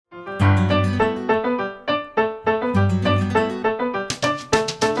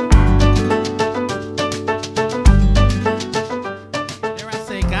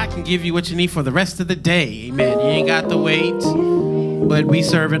give you what you need for the rest of the day. Amen. You ain't got to wait, but we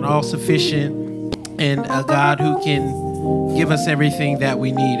serve an all-sufficient and a God who can give us everything that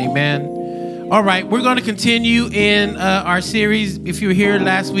we need. Amen. All right, we're going to continue in our series. If you were here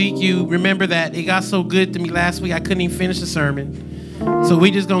last week, you remember that it got so good to me last week, I couldn't even finish the sermon. So we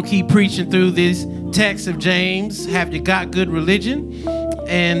just going to keep preaching through this text of James, have you got good religion?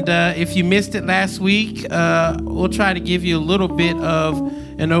 And if you missed it last week, we'll try to give you a little bit of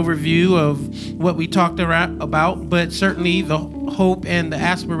an overview of what we talked about. But certainly the hope and the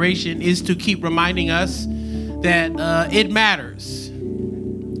aspiration is to keep reminding us that it matters.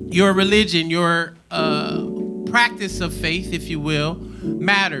 Your religion, your practice of faith, if you will,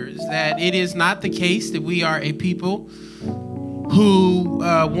 matters. That it is not the case that we are a people who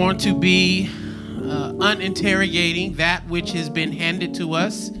want to be uninterrogating that which has been handed to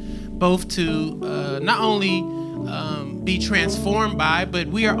us, both to not only be transformed by, but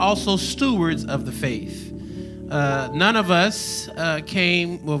we are also stewards of the faith. None of us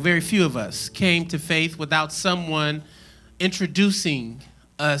very few of us came to faith without someone introducing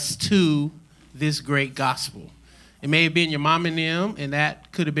us to this great gospel. It may have been your mom and them, and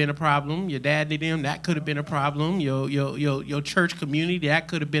that could have been a problem. Your dad and them, that could have been a problem. Your church community, that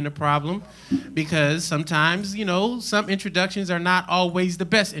could have been a problem. Because sometimes, you know, some introductions are not always the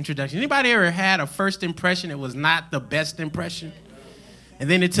best introduction. Anybody ever had a first impression that was not the best impression? And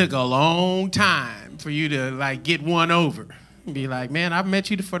then it took a long time for you to, like, get one over. And be like, man, I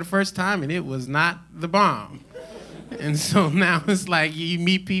met you for the first time, and it was not the bomb. And so now it's like you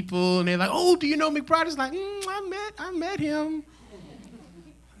meet people and they're like, oh, do you know McBride? It's like, I met him.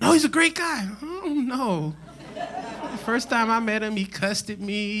 No, he's a great guy. Oh, no. The first time I met him, he cussed at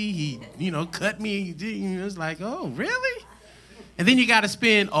me. He, cut me. It was like, oh, really? And then you got to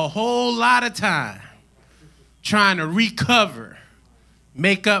spend a whole lot of time trying to recover,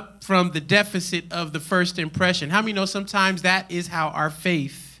 make up from the deficit of the first impression. How many know sometimes that is how our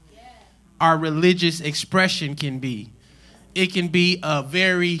faith, our religious expression can be? It can be a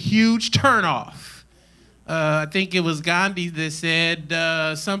very huge turnoff. I think it was Gandhi that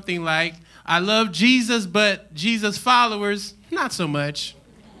said something like, I love Jesus, but Jesus followers, not so much.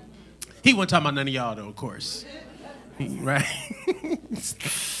 He wasn't talking about none of y'all, though, of course. Right?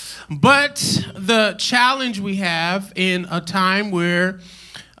 But the challenge we have in a time where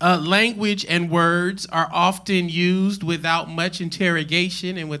language and words are often used without much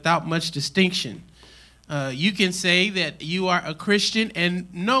interrogation and without much distinction. You can say that you are a Christian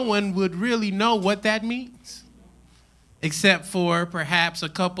and no one would really know what that means, except for perhaps a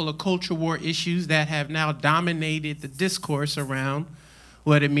couple of culture war issues that have now dominated the discourse around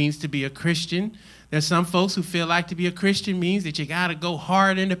what it means to be a Christian. There's some folks who feel like to be a Christian means that you got to go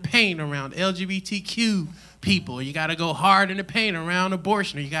hard in the paint around LGBTQ people. You got to go hard in the paint around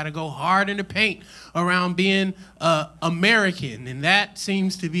abortion. Or you got to go hard in the paint around being American. And that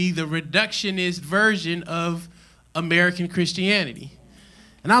seems to be the reductionist version of American Christianity.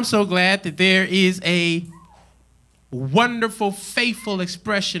 And I'm so glad that there is a wonderful, faithful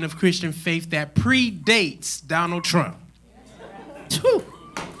expression of Christian faith that predates Donald Trump. Whew.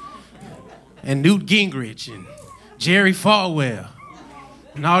 And Newt Gingrich and Jerry Falwell.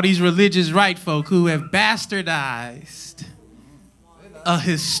 And all these religious right folk who have bastardized a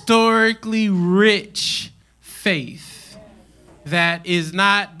historically rich faith that is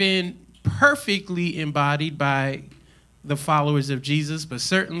not been perfectly embodied by the followers of Jesus, but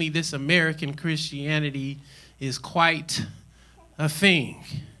certainly this American Christianity is quite a thing.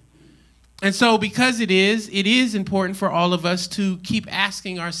 And so because it is important for all of us to keep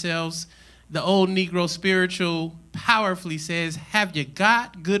asking ourselves. The old Negro spiritual powerfully says, have you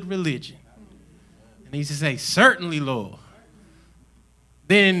got good religion? And he used to say, certainly, Lord.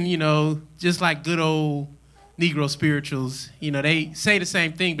 Then, just like good old Negro spirituals, they say the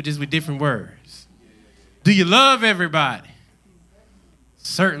same thing, but just with different words. Do you love everybody?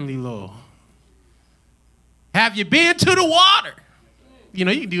 Certainly, Lord. Have you been to the water? You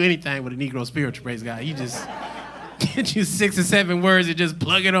can do anything with a Negro spiritual, praise God. You just get you 6 or 7 words and just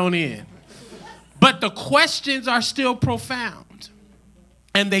plug it on in. But the questions are still profound,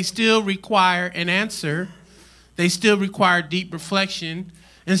 and they still require an answer. They still require deep reflection.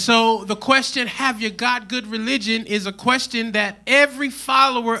 And so the question, have you got good religion, is a question that every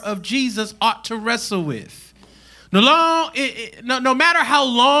follower of Jesus ought to wrestle with. No matter how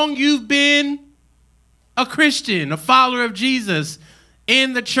long you've been a Christian, a follower of Jesus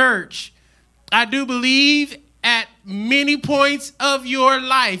in the church, I do believe at many points of your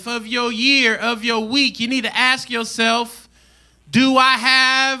life, of your year, of your week, you need to ask yourself, do I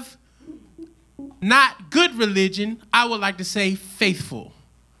have not good religion? I would like to say faithful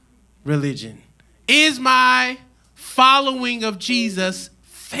religion? Is my following of Jesus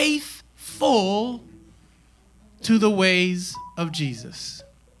faithful to the ways of Jesus?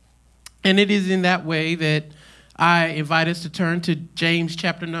 And it is in that way that I invite us to turn to James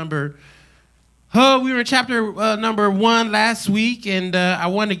chapter number. We were in chapter number 1 last week, and I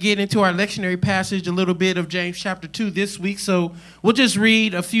want to get into our lectionary passage a little bit of James chapter 2 this week. So we'll just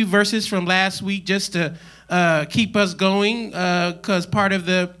read a few verses from last week just to keep us going, because part of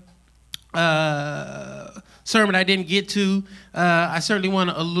the sermon I didn't get to, I certainly want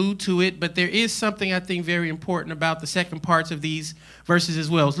to allude to it, but there is something I think very important about the second parts of these verses as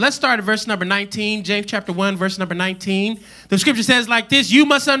well. So let's start at verse number 19, James chapter 1, verse number 19. The scripture says like this: "You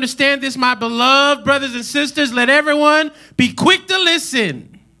must understand this, my beloved brothers and sisters. Let everyone be quick to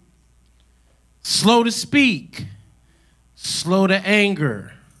listen, slow to speak, slow to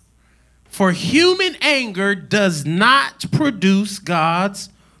anger. For human anger does not produce God's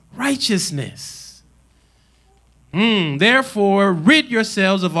righteousness. Therefore, rid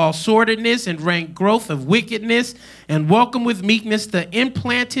yourselves of all sordidness and rank growth of wickedness, and welcome with meekness the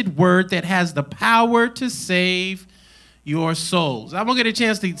implanted word that has the power to save your souls." I won't get a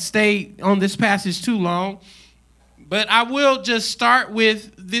chance to stay on this passage too long, but I will just start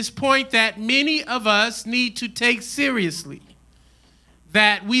with this point that many of us need to take seriously.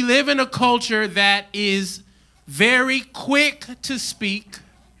 That we live in a culture that is very quick to speak,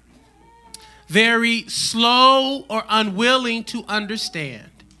 very slow or unwilling to understand,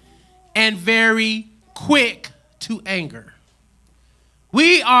 and very quick to anger.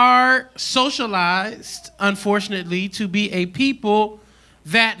 We are socialized, unfortunately, to be a people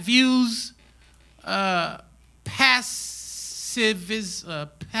that views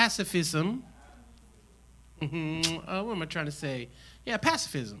pacifism. What am I trying to say? Yeah,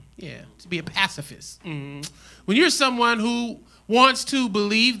 pacifism. Yeah, to be a pacifist. When you're someone who wants to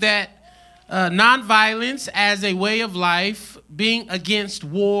believe that nonviolence as a way of life, being against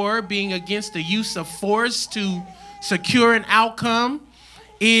war, being against the use of force to secure an outcome,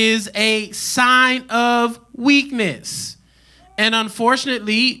 is a sign of weakness. And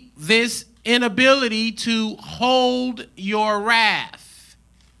unfortunately, this inability to hold your wrath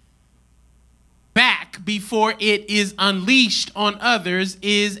back before it is unleashed on others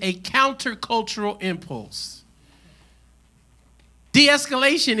is a countercultural impulse.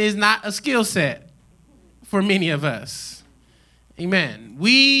 De-escalation is not a skill set for many of us. Amen.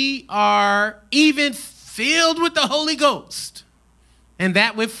 We are even filled with the Holy Ghost, and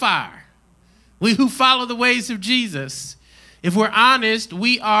that with fire. We who follow the ways of Jesus, if we're honest,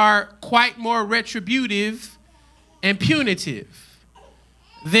 we are quite more retributive and punitive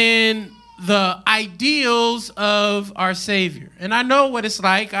than the ideals of our Savior. And I know what it's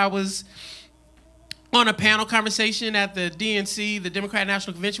like. I was on a panel conversation at the DNC, the Democratic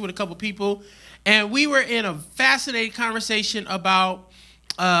National Convention, with a couple people, and we were in a fascinating conversation about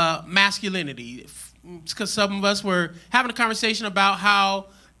masculinity. Because some of us were having a conversation about how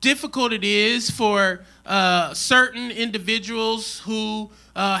difficult it is for certain individuals who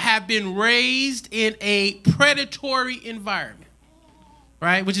have been raised in a predatory environment,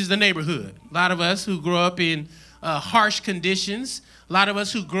 right, which is the neighborhood. A lot of us who grow up in harsh conditions, a lot of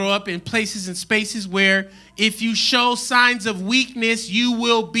us who grow up in places and spaces where if you show signs of weakness, you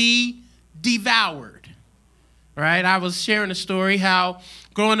will be devoured, right? I was sharing a story how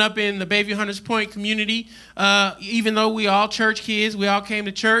growing up in the Bayview Hunters Point community, even though we all church kids, we all came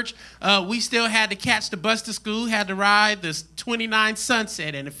to church, we still had to catch the bus to school, had to ride the 29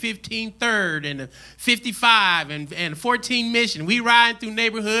 Sunset and the 15 Third and the 55 and 14 Mission. We ride through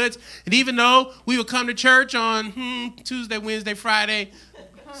neighborhoods, and even though we would come to church on Tuesday, Wednesday, Friday,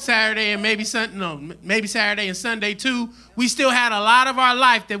 Saturday, and maybe Saturday and Sunday too, we still had a lot of our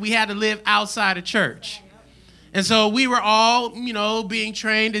life that we had to live outside of church. And so we were all, being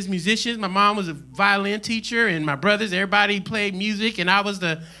trained as musicians. My mom was a violin teacher, and my brothers, everybody played music, and I was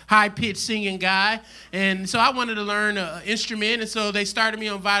the high-pitched singing guy. And so I wanted to learn an instrument, and so they started me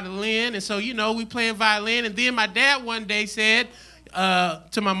on violin. And so, we playing violin. And then my dad one day said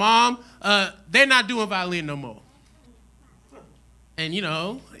to my mom, they're not doing violin no more. And,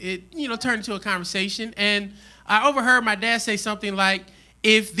 it turned into a conversation. And I overheard my dad say something like,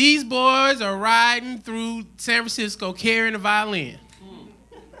 "If these boys are riding through San Francisco carrying a violin,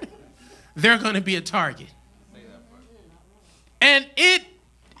 they're going to be a target." And it,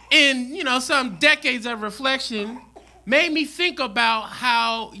 in some decades of reflection, made me think about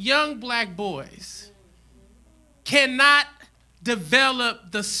how young black boys cannot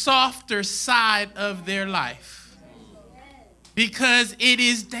develop the softer side of their life because it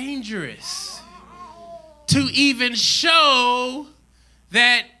is dangerous to even show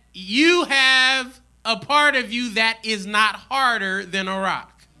that you have a part of you that is not harder than a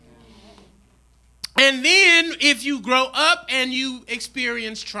rock. And then if you grow up and you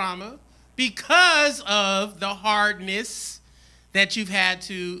experience trauma because of the hardness that you've had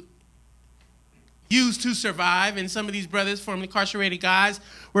to use to survive, and some of these brothers, formerly incarcerated guys,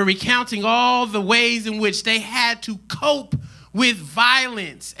 were recounting all the ways in which they had to cope with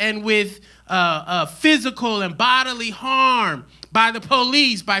violence and with physical and bodily harm by the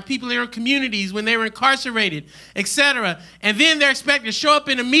police, by people in their communities when they were incarcerated, etc. And then they're expected to show up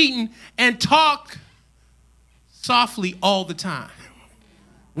in a meeting and talk softly all the time.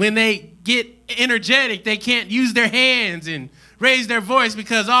 When they get energetic, they can't use their hands and raise their voice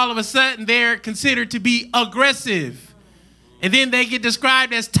because all of a sudden they're considered to be aggressive. And then they get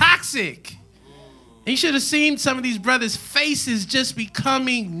described as toxic. And you should have seen some of these brothers' faces just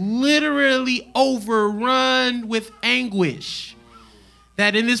becoming literally overrun with anguish.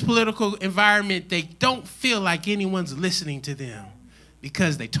 That in this political environment, they don't feel like anyone's listening to them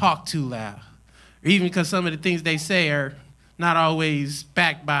because they talk too loud. Or even because some of the things they say are not always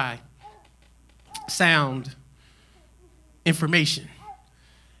backed by sound information.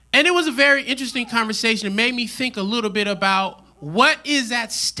 And it was a very interesting conversation. It made me think a little bit about what is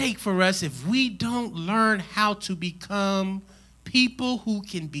at stake for us if we don't learn how to become people who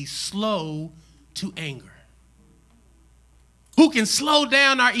can be slow to anger, who can slow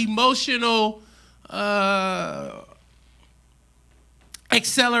down our emotional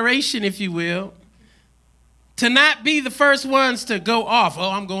acceleration, if you will, to not be the first ones to go off.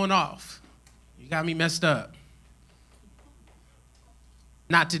 Oh, I'm going off. You got me messed up.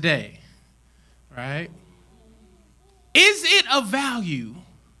 Not today, right? Is it of value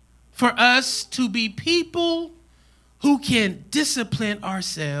for us to be people who can discipline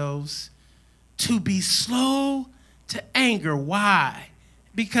ourselves to be slow to anger? Why?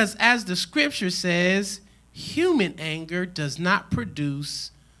 Because as the scripture says, human anger does not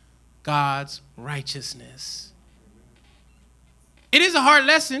produce God's righteousness. It is a hard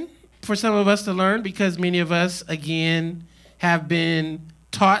lesson for some of us to learn because many of us, again, have been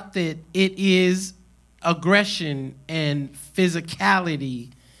taught that it is aggression and physicality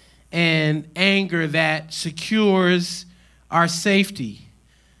and anger that secures our safety.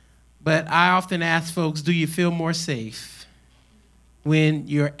 But I often ask folks, do you feel more safe when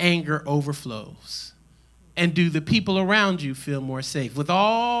your anger overflows? And do the people around you feel more safe? With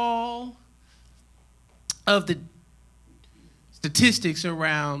all of the statistics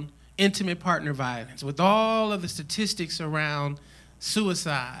around intimate partner violence, with all of the statistics around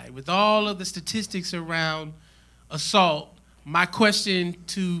suicide, with all of the statistics around assault, my question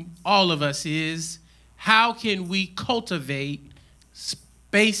to all of us is, how can we cultivate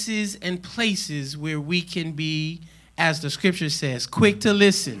spaces and places where we can be, as the scripture says, quick to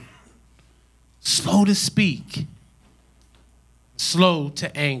listen, slow to speak, slow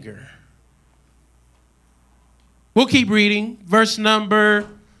to anger? We'll keep reading. Verse number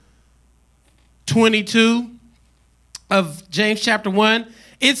 22 of James chapter 1.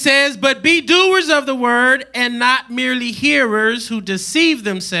 It says, but be doers of the word and not merely hearers who deceive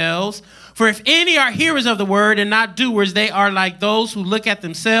themselves. For if any are hearers of the word and not doers, they are like those who look at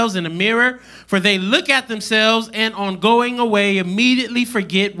themselves in a mirror. For they look at themselves and on going away immediately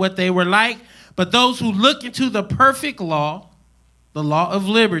forget what they were like. But those who look into the perfect law, the law of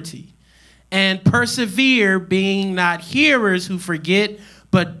liberty, and persevere, being not hearers who forget,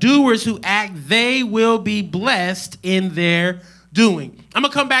 but doers who act, they will be blessed in their doing. I'm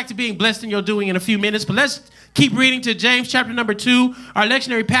going to come back to being blessed in your doing in a few minutes, but let's keep reading to James chapter number 2. Our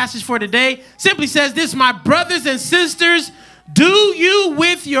lectionary passage for today simply says this: my brothers and sisters, do you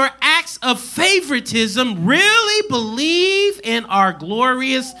with your acts of favoritism really believe in our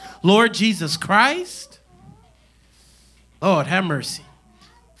glorious Lord Jesus Christ? Lord, have mercy.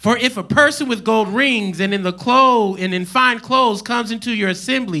 For if a person with gold rings and in fine clothes comes into your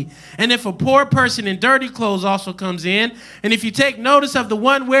assembly, and if a poor person in dirty clothes also comes in, and if you take notice of the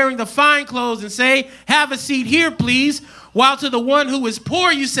one wearing the fine clothes and say, have a seat here, please, while to the one who is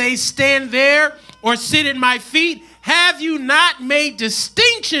poor you say, stand there or sit at my feet, have you not made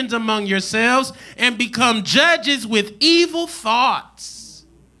distinctions among yourselves and become judges with evil thoughts?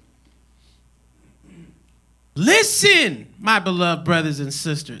 Listen, my beloved brothers and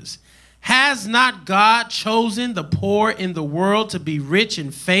sisters. Has not God chosen the poor in the world to be rich in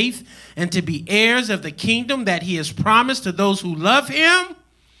faith and to be heirs of the kingdom that he has promised to those who love him?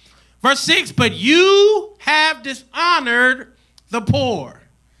 Verse 6, but you have dishonored the poor.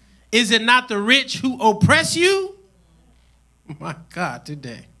 Is it not the rich who oppress you? My God,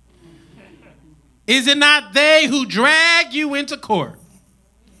 today. Is it not they who drag you into court?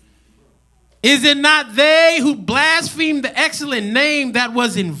 Is it not they who blaspheme the excellent name that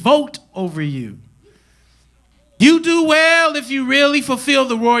was invoked over you? You do well if you really fulfill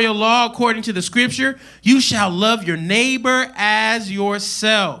the royal law according to the scripture. You shall love your neighbor as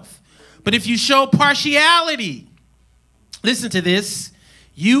yourself. But if you show partiality, listen to this,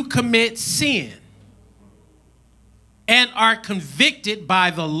 you commit sin and are convicted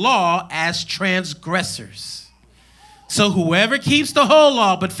by the law as transgressors. So whoever keeps the whole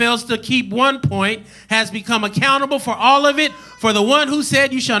law but fails to keep one point has become accountable for all of it. For the one who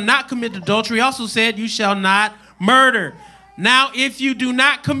said you shall not commit adultery also said you shall not murder. Now, if you do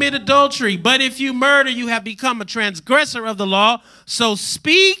not commit adultery, but if you murder, you have become a transgressor of the law. So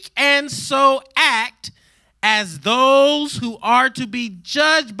speak and so act as those who are to be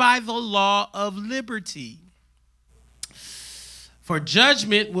judged by the law of liberty. For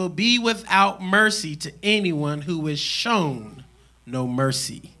judgment will be without mercy to anyone who is shown no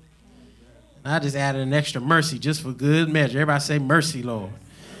mercy. And I just added an extra mercy just for good measure. Everybody say mercy, Lord.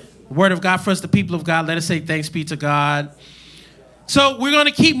 The word of God for us, the people of God. Let us say thanks be to God. So we're going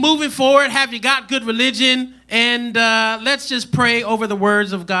to keep moving forward. Have you got good religion? And let's just pray over the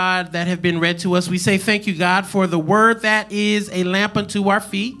words of God that have been read to us. We say thank you, God, for the word that is a lamp unto our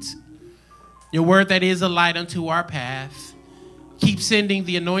feet, your word that is a light unto our path. Keep sending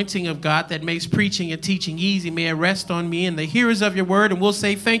the anointing of God that makes preaching and teaching easy. May it rest on me and the hearers of your word. And we'll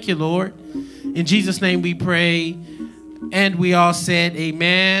say thank you, Lord. In Jesus' name we pray. And we all said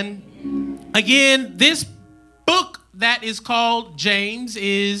amen. Again, this book that is called James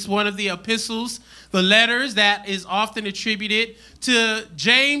is one of the epistles, the letters that is often attributed to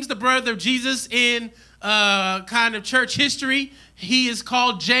James, the brother of Jesus, in kind of church history. He is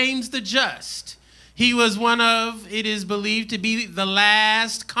called James the Just. He was one of, it is believed to be the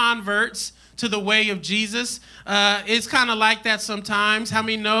last converts to the way of Jesus. It's kind of like that sometimes. How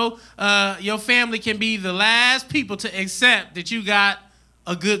many know your family can be the last people to accept that you got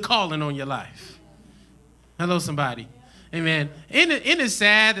a good calling on your life? Hello, somebody. Amen. Isn't it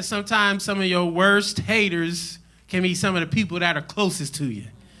sad that sometimes some of your worst haters can be some of the people that are closest to you?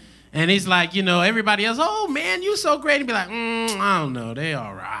 And it's like, you know, everybody else, oh, man, you so great. And be like, I don't know. They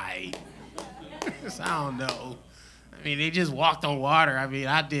all right. I don't know. I mean, they just walked on water. I mean,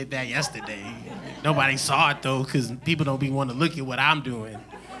 I did that yesterday. Nobody saw it, though, because people don't be wanting to look at what I'm doing.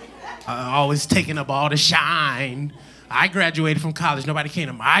 Always taking up all the shine. I graduated from college. Nobody came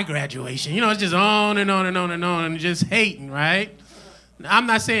to my graduation. You know, it's just on and on and on and on and just hating, right? I'm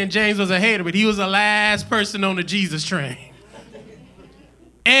not saying James was a hater, but he was the last person on the Jesus train.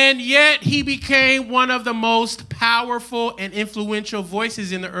 And yet he became one of the most powerful and influential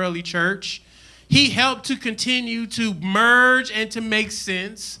voices in the early church. He helped to continue to merge and to make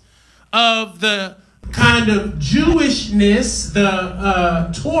sense of the kind of Jewishness,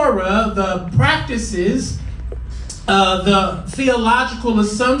 the Torah, the practices, the theological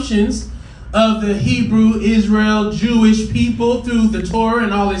assumptions of the Hebrew, Israel, Jewish people through the Torah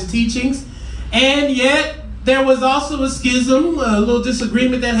and all its teachings. And yet there was also a schism, a little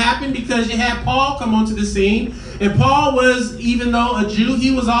disagreement that happened because you had Paul come onto the scene. And Paul was, even though a Jew,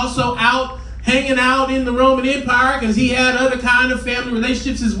 he was also out hanging out in the Roman Empire because he had other kind of family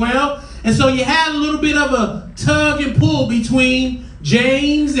relationships as well. And so you had a little bit of a tug and pull between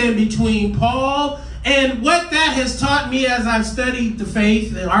James and between Paul. And what that has taught me as I've studied the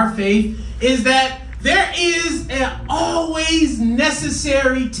faith, our faith, is that there is an always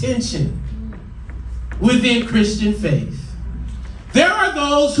necessary tension within Christian faith. There are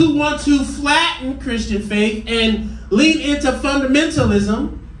those who want to flatten Christian faith and lean into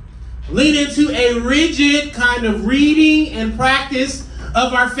fundamentalism, lean into a rigid kind of reading and practice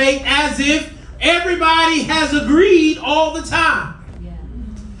of our faith as if everybody has agreed all the time. Yeah.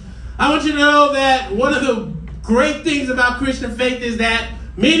 I want you to know that one of the great things about Christian faith is that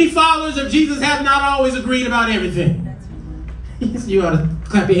many followers of Jesus have not always agreed about everything. You ought to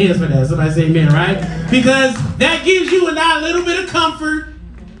clap your hands for that. Somebody say amen, right? Because that gives you and I a little bit of comfort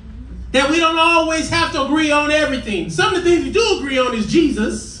that we don't always have to agree on everything. Some of the things we do agree on is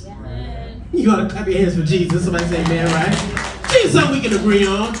Jesus. You ought to clap your hands for Jesus. Somebody say amen, right? Jesus, something we can agree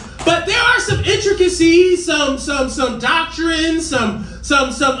on. But there are some intricacies, some doctrines, some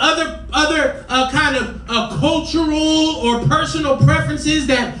other kind of cultural or personal preferences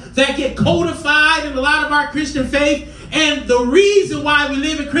that get codified in a lot of our Christian faith. And the reason why we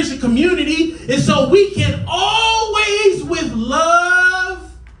live in Christian community is so we can always, with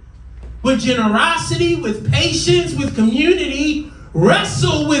love, with generosity, with patience, with community,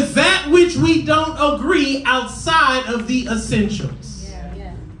 wrestle with that which we don't agree outside of the essentials.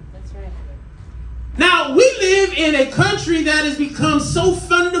 Yeah, that's right. Now, we live in a country that has become so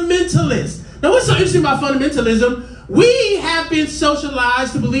fundamentalist Now, what's so interesting about fundamentalism? We have been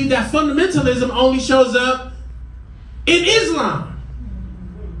socialized to believe that fundamentalism only shows up in Islam,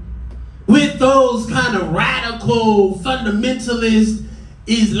 with those kind of radical, fundamentalist,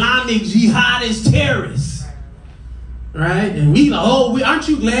 Islamic jihadist terrorists, right? And aren't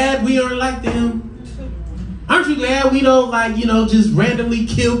you glad we aren't like them? Aren't you glad we don't, like, just randomly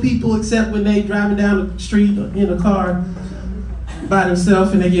kill people except when they driving down the street in a car by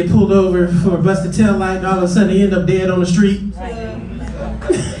themselves and they get pulled over for a busted taillight and all of a sudden they end up dead on the street?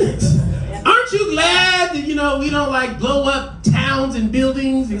 Aren't you glad that, we don't, like, blow up towns and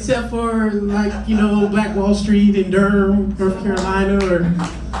buildings except for, like, Black Wall Street in Durham, North Carolina, or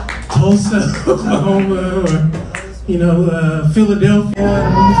Tulsa, Oklahoma, or, Philadelphia,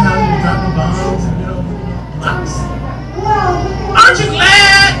 dropping bombs and, aren't you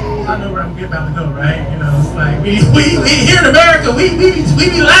glad? I know where I'm about to go, right? It's like we here in America, we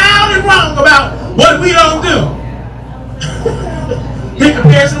be loud and wrong about what we don't do in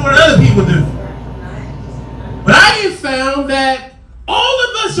comparison to what other people do. But I have found that all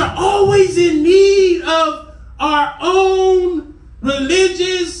of us are always in need of our own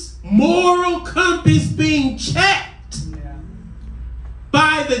religious, moral compass being checked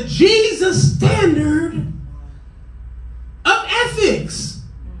by the Jesus standard of ethics.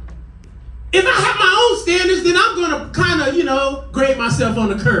 If I have my own standards, then I'm going to kind of, grade myself on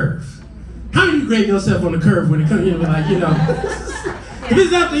the curve. How do you grade yourself on the curve when it comes, if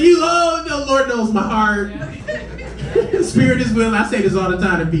it's up to you, the Lord knows my heart. The spirit is willing. I say this all the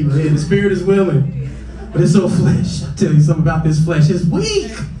time to people. The spirit is willing, but it's so flesh. I'll tell you something about this flesh. It's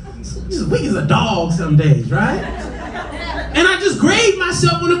weak. It's as weak as a dog some days, right? And I just grade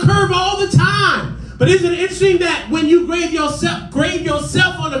myself on the curve all the time. But isn't it interesting that when you grade yourself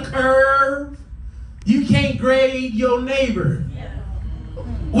on a curve, you can't grade your neighbor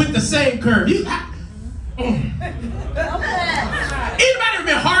with the same curve? Anybody ever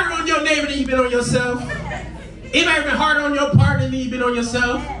been harder on your neighbor than you've been on yourself? Anybody ever been harder on your partner than you've been on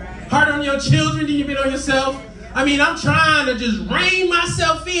yourself? Harder on your children than you've been on yourself? I mean, I'm trying to just rein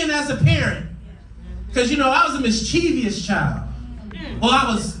myself in as a parent. Because, I was a mischievous child. Well, I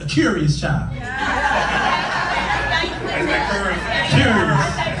was a curious child.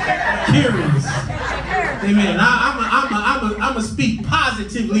 Curious. Amen. I'm a speak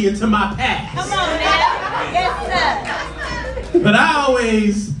positively into my past. Come on now. Yes, sir. But I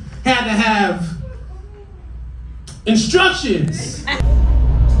always had to have instructions.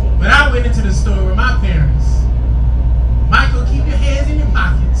 When I went into the store with my parents, Michael, keep your hands in your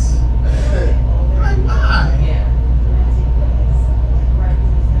pockets. I'm like, why?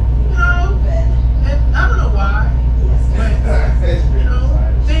 I don't know why,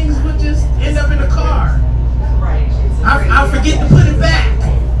 but, things would just end up in the car. I'll forget to put it back.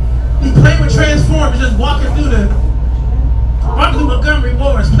 He playing with Transformers, just walking through Montgomery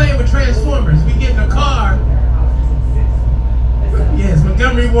Wars, playing with Transformers. We get in the car. Yes,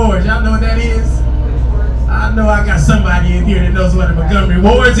 Montgomery Wars, y'all know what that is? I know I got somebody in here that knows what a Montgomery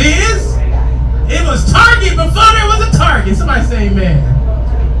Wars is. It was Target before there was a Target. Somebody say amen.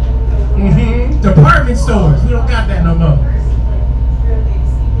 Department stores. We don't got that no more.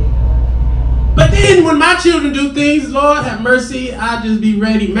 But then when my children do things, Lord have mercy, I just be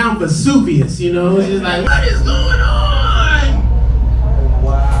ready, Mount Vesuvius, It's just like, what is going on?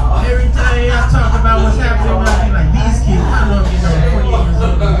 Wow. Every time I talk about what's happening, I be like, these kids, I don't know, 28 years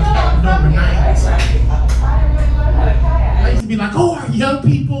old, I used to be like, our young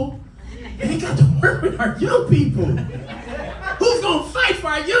people, they got to work with our young people. Who's going to fight for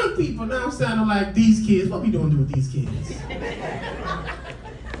our young people? Now I'm sounding like these kids. What we doing with these kids?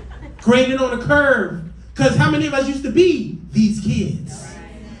 Graded on a curve. Because how many of us used to be these kids?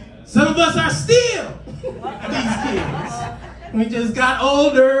 Some of us are still these kids. We just got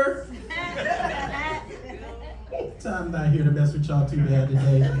older. I'm not here to mess with y'all too bad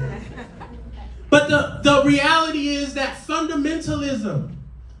today. But the reality is that fundamentalism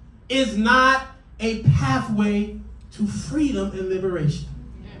is not a pathway to freedom and liberation.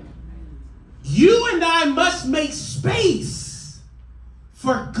 You and I must make space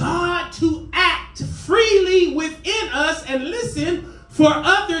for God to act freely within us and listen for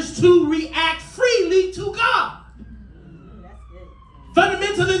others to react freely to God.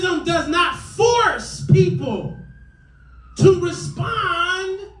 Fundamentalism does not force people to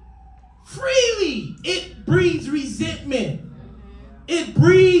respond freely. It breeds resentment. It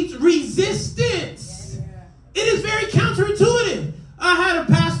breeds resistance. It is very counterintuitive. I had a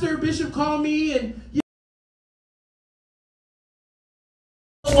pastor, bishop, call me and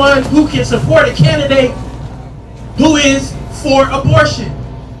one who can support a candidate who is for abortion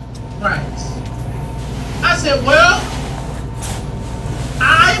rights. I said, well,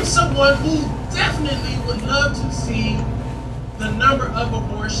 I am someone who definitely would love to see the number of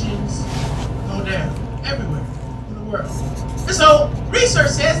abortions go down everywhere in the world. And so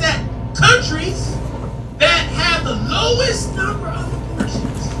research says that countries that have the lowest number of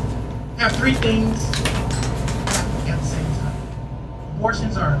abortions have three things happening at the same time.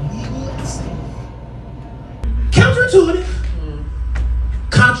 Abortions are legal and safe. Counterintuitive.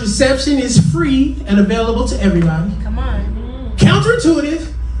 Contraception is free and available to everybody. Come on.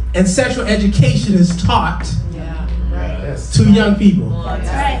 Counterintuitive, and sexual education is taught to young people. That's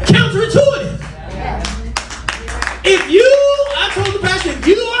right. Counterintuitive. If I told the pastor,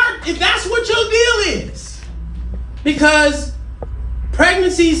 if that's what your deal is, because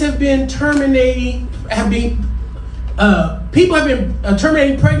pregnancies have been terminating, people have been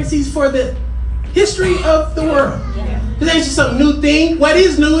terminating pregnancies for the history of the world. This ain't just some new thing. What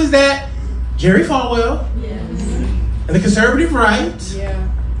is new is that Jerry Falwell and the conservative right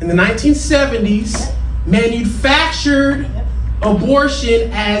in the 1970s manufactured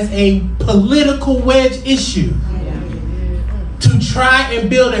abortion as a political wedge issue to try and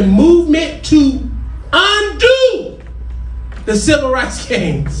build a movement to undo the civil rights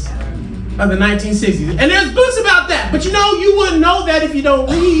gains of the 1960s. And there's books about that, but you wouldn't know that if you don't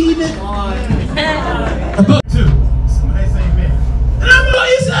read a book too. Somebody say amen. And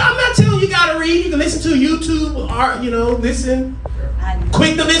I'm not telling you gotta read. You can listen to YouTube or listen.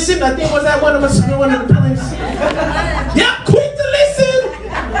 Quick to listen. I think was that one of the points. Yeah, quick to listen.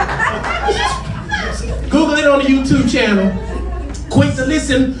 Google it on the YouTube channel. Quick to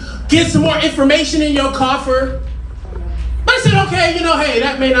listen. Get some more information in your coffer. But I said, okay, hey,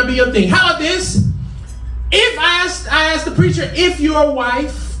 that may not be your thing. How about this? If I asked the preacher, if your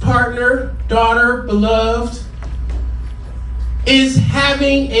wife, partner, daughter, beloved is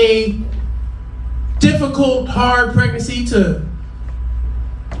having a difficult, hard pregnancy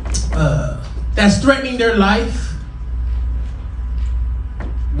that's threatening their life,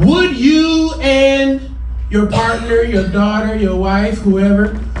 would you and your partner, your daughter, your wife,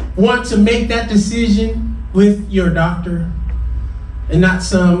 whoever, want to make that decision with your doctor and not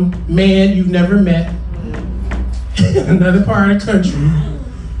some man you've never met in another part of the country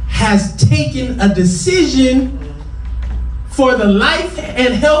has taken a decision for the life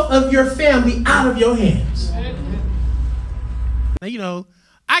and health of your family out of your hands? Now,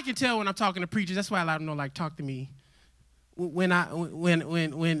 I can tell when I'm talking to preachers. That's why a lot of them don't talk to me. When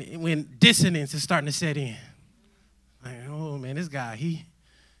dissonance is starting to set in. Like, oh man, this guy, he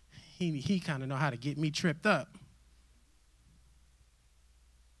kind of know how to get me tripped up.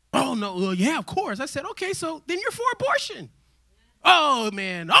 Oh no, well, yeah, of course. I said, okay, so then you're for abortion. Oh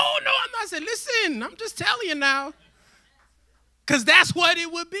man, oh no, I'm not. I said, listen, I'm just telling you now. Because that's what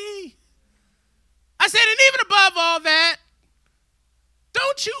it would be. I said, and even above all that,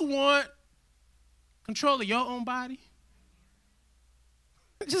 don't you want control of your own body?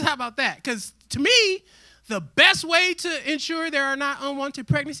 Just how about that? Because to me, the best way to ensure there are not unwanted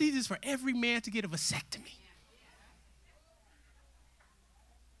pregnancies is for every man to get a vasectomy.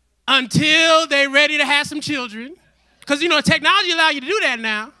 Until they're ready to have some children. Because, technology allows you to do that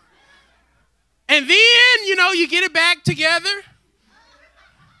now. And then, you get it back together.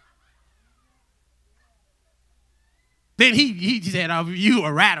 Then he said, oh, you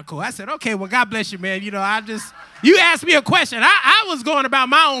a radical. I said, okay, well, God bless you, man. You asked me a question. I was going about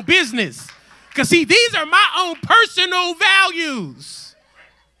my own business. Because, see, these are my own personal values.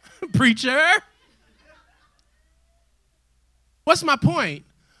 Preacher. What's my point?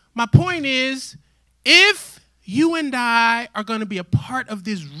 My point is, if you and I are going to be a part of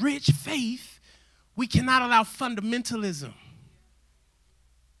this rich faith, we cannot allow fundamentalism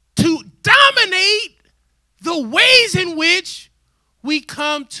to dominate the ways in which we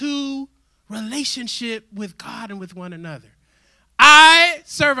come to relationship with God and with one another. I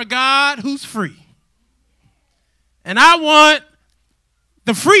serve a God who's free. And I want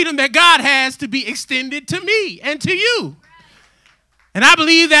the freedom that God has to be extended to me and to you. And I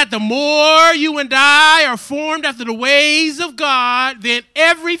believe that the more you and I are formed after the ways of God, then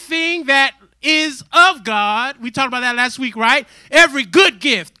everything that is of God, we talked about that last week, right? Every good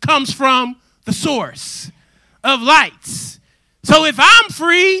gift comes from the source of lights. So if I'm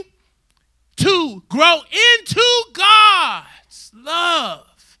free to grow into God's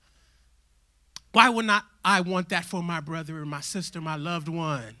love, why would not I want that for my brother or my sister, my loved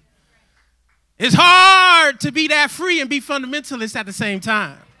one? It's hard to be that free and be fundamentalist at the same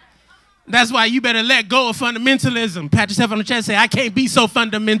time. That's why you better let go of fundamentalism. Pat yourself on the chest and say, I can't be so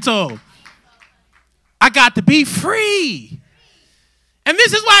fundamental. I got to be free. And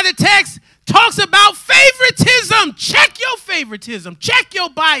this is why the text talks about favoritism. Check your favoritism. Check your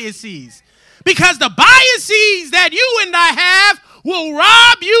biases. Because the biases that you and I have will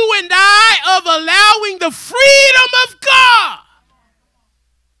rob you and I of allowing the freedom of God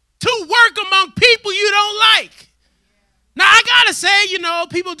to work among people you don't like. Now, I got to say,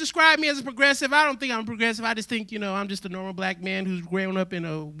 people describe me as a progressive. I don't think I'm progressive. I just think, I'm just a normal black man who's grown up in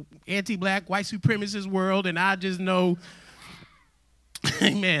a anti-black, white supremacist world, and I just know,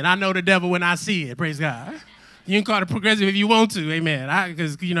 amen, I know the devil when I see it, praise God. You can call it progressive if you want to, amen.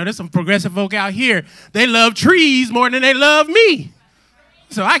 Because, there's some progressive folk out here. They love trees more than they love me.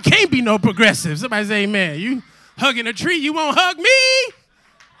 So I can't be no progressive. Somebody say, amen. You hugging a tree, you won't hug me?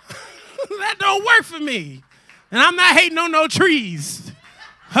 That don't work for me. And I'm not hating on no trees.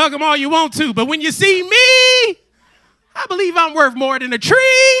 Hug them all you want to. But when you see me, I believe I'm worth more than a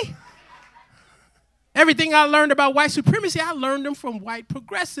tree. Everything I learned about white supremacy, I learned them from white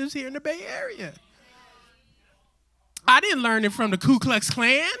progressives here in the Bay Area. I didn't learn it from the Ku Klux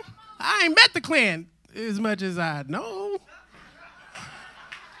Klan. I ain't met the Klan as much as I know.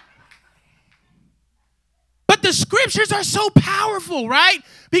 But the scriptures are so powerful, right?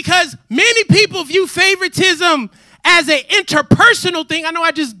 Because many people view favoritism as an interpersonal thing. I know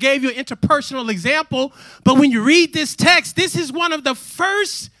I just gave you an interpersonal example, but when you read this text, this is one of the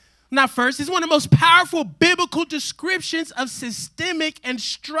it's one of the most powerful biblical descriptions of systemic and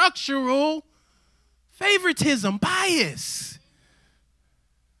structural favoritism, bias.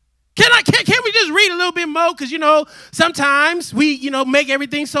 Can we just read a little bit more? Because, sometimes we, make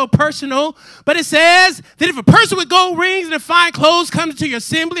everything so personal. But it says that if a person with gold rings and fine clothes comes to your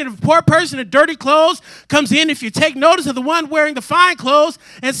assembly, and if a poor person in dirty clothes comes in, if you take notice of the one wearing the fine clothes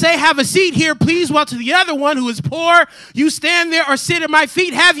and say, have a seat here, please, while to the other one who is poor, you stand there or sit at my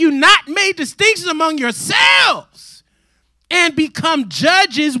feet, have you not made distinctions among yourselves and become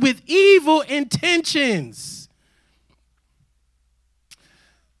judges with evil intentions?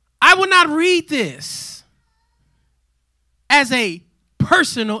 I will not read this as a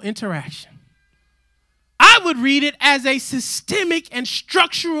personal interaction. I would read it as a systemic and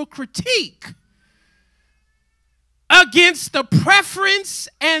structural critique against the preference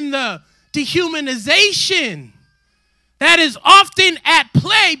and the dehumanization that is often at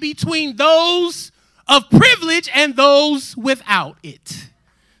play between those of privilege and those without it.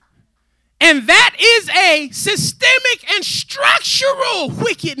 And that is a systemic and structural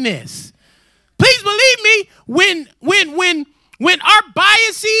wickedness. Please believe me, when our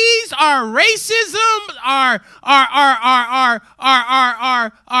biases, our racism,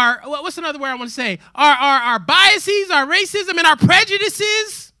 what's another word I want to say? Our biases, our racism, and our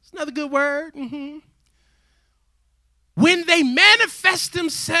prejudices, it's another good word. When they manifest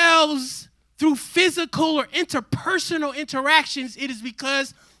themselves through physical or interpersonal interactions, it is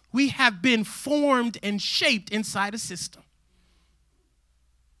because we have been formed and shaped inside a system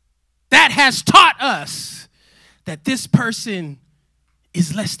that has taught us that this person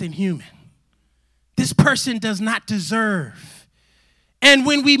is less than human. This person does not deserve. And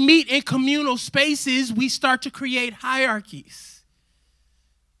when we meet in communal spaces, we start to create hierarchies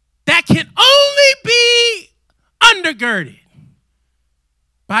that can only be undergirded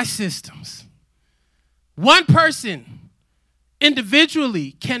by systems. One person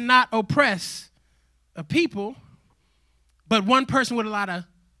individually cannot oppress a people, but one person with a lot of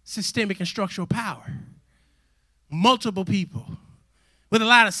systemic and structural power. Multiple people with a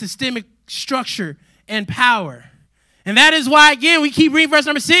lot of systemic structure and power. And that is why, again, we keep reading verse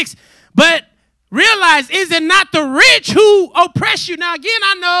number 6. But realize, is it not the rich who oppress you? Now, again,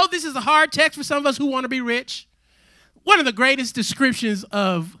 I know this is a hard text for some of us who want to be rich. One of the greatest descriptions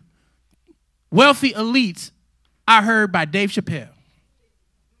of wealthy elites I heard by Dave Chappelle.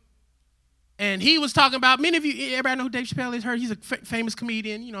 And he was talking about, many of you, everybody know who Dave Chappelle is? He's a famous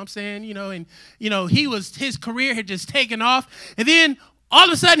comedian, you know what I'm saying? And, his career had just taken off. And then all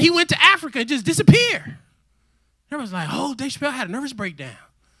of a sudden he went to Africa and just disappeared. Everyone's like, oh, Dave Chappelle had a nervous breakdown.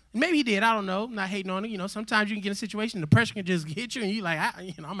 And maybe he did, I don't know. I'm not hating on it. Sometimes you can get in a situation, the pressure can just hit you and you're like,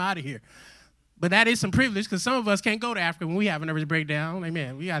 I'm out of here. But that is some privilege because some of us can't go to Africa when we have a nervous breakdown.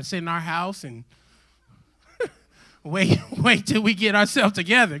 Amen. We got to sit in our house and wait till we get ourselves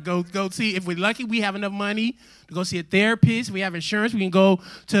together. Go see, if we're lucky, we have enough money to go see a therapist. We have insurance. We can go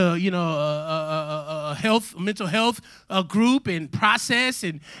to, a mental health group and process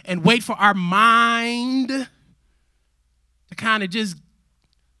and wait for our mind to kind of just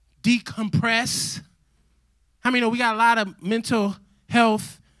decompress. How many know we got a lot of mental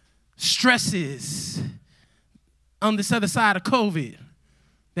health stresses on this other side of COVID?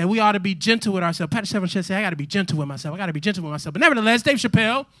 That we ought to be gentle with ourselves. Pat yourself on the chest and say, I got to be gentle with myself. I got to be gentle with myself. But nevertheless, Dave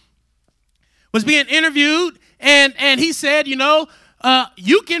Chappelle, was being interviewed, and he said, you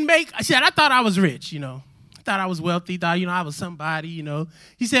can make, I said, I thought I was rich, I thought I was wealthy, thought, I was somebody,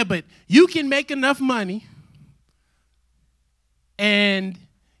 He said, but you can make enough money and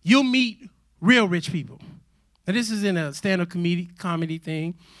you'll meet real rich people. Now, this is in a stand-up comedy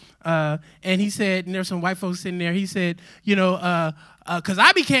thing. And he said, and there's some white folks sitting there, he said, because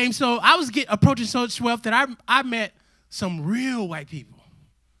I was approaching so much wealth that I met some real white people.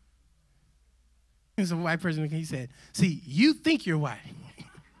 There's a white person, he said, see, you think you're white.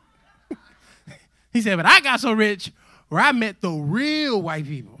 He said, but I got so rich where I met the real white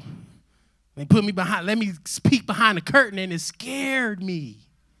people. They put me let me peek behind the curtain, and it scared me.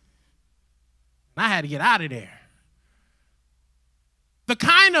 I had to get out of there. The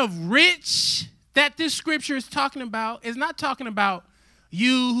kind of rich that this scripture is talking about is not talking about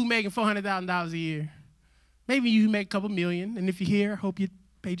you who making $400,000 a year. Maybe you make a couple million, and if you're here, I hope you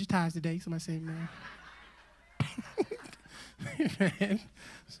paid your tithes today. Somebody say amen.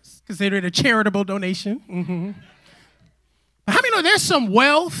 Consider it a charitable donation. Mm-hmm. But how many know there's some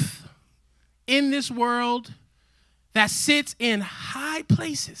wealth in this world that sits in high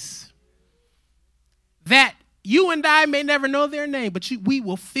places that you and I may never know their name, but we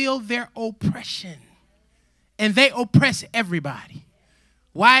will feel their oppression. And they oppress everybody.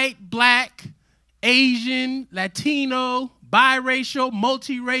 White, black, Asian, Latino, biracial,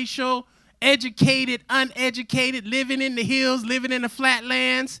 multiracial, educated, uneducated, living in the hills, living in the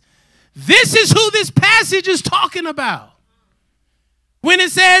flatlands. This is who this passage is talking about. When it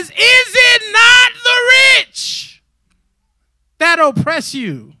says, is it not the rich that oppress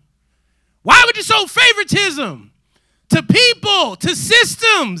you? Why would you show favoritism to people, to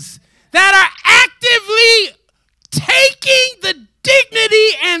systems that are actively taking the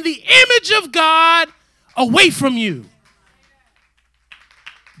dignity and the image of God away from you?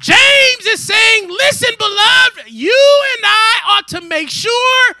 James is saying, listen, beloved, you and I ought to make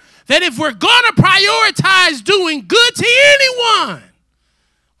sure that if we're going to prioritize doing good to anyone,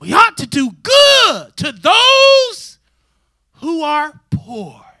 we ought to do good to those who are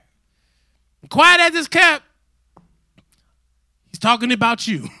poor. Quiet as it's kept, he's talking about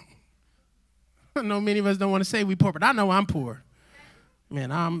you. I know many of us don't want to say we poor, but I know I'm poor.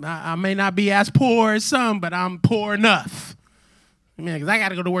 Man, I may not be as poor as some, but I'm poor enough. Man, because I got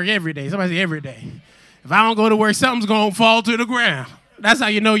to go to work every day. Somebody say every day. If I don't go to work, something's going to fall to the ground. That's how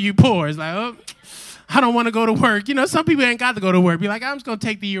you know you poor. It's like, oh, I don't want to go to work. Some people ain't got to go to work. Be like, I'm just going to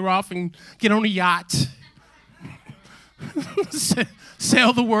take the year off and get on a yacht.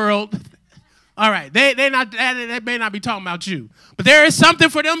 Sail the world. All right, they may not be talking about you. But there is something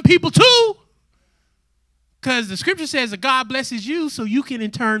for them people too. Because the scripture says that God blesses you so you can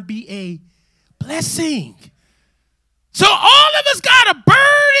in turn be a blessing. So all of us got a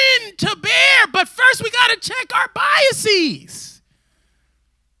burden to bear, but first we got to check our biases.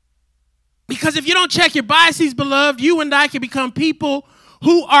 Because if you don't check your biases, beloved, you and I can become people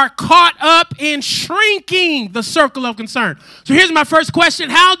who are caught up in shrinking the circle of concern. So here's my first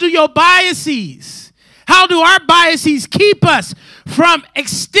question. How do our biases keep us from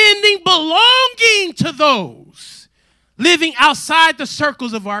extending belonging to those living outside the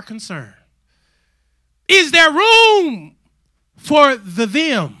circles of our concern? Is there room for the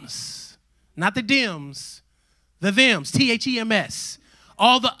thems? Not the dims, the thems, T-H-E-M-S.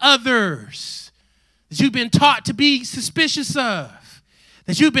 All the others that you've been taught to be suspicious of,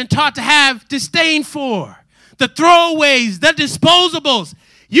 that you've been taught to have disdain for, the throwaways, the disposables.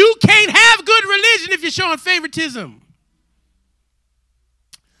 You can't have good religion if you're showing favoritism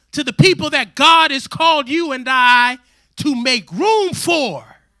to the people that God has called you and I to make room for.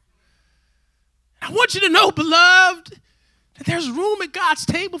 I want you to know, beloved, that there's room at God's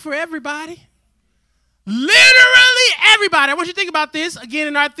table for everybody. Literally everybody. I want you to think about this. Again,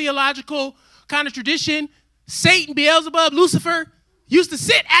 in our theological kind of tradition, Satan, Beelzebub, Lucifer used to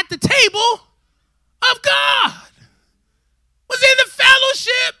sit at the table of God, was in the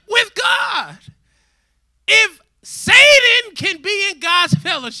fellowship with God. If Satan can be in God's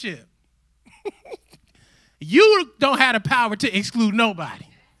fellowship, you don't have the power to exclude nobody.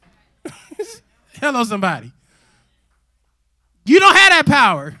 Hello, somebody. You don't have that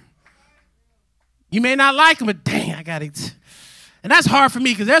power. You may not like them, but dang, I got it. And that's hard for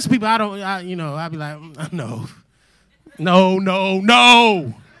me because there's people I'll be like, no. And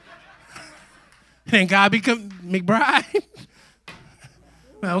God become McBride.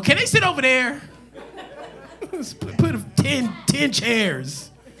 Well, can they sit over there? Put 10 chairs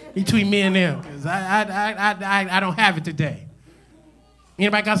between me and them. Because I don't have it today.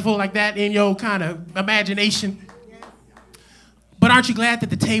 Anybody got something like that in your kind of imagination? But aren't you glad that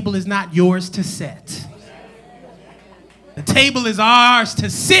the table is not yours to set? The table is ours to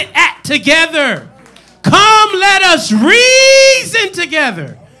sit at together. Come, let us reason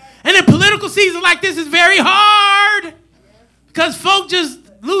together. And in political season like this, it's very hard because folk just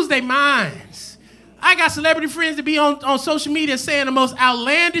lose their minds. I got celebrity friends that be on social media saying the most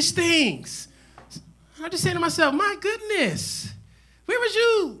outlandish things. I just say to myself, my goodness, where was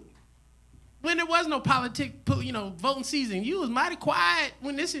you when there was no voting season? You was mighty quiet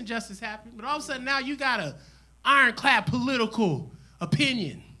when this injustice happened. But all of a sudden now you got a ironclad political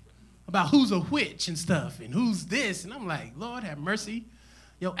opinion about who's a witch and stuff and who's this. And I'm like, Lord have mercy.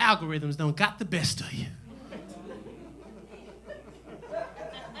 Your algorithms don't got the best of you.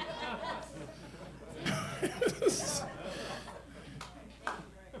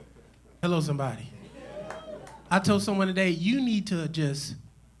 Hello, somebody. I told someone today, you need to just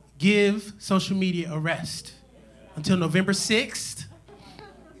give social media a rest until November 6th,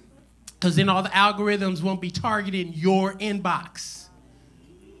 because then all the algorithms won't be targeting your inbox.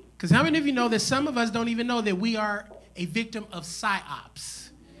 Because how many of you know that some of us don't even know that we are a victim of psyops,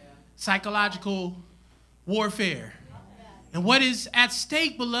 psychological warfare? And what is at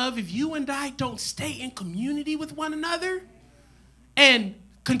stake, beloved, if you and I don't stay in community with one another and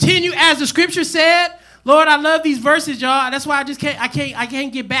continue as the scripture said? Lord, I love these verses, y'all. That's why I just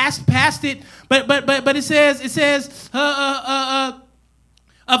can't get past it. But it says,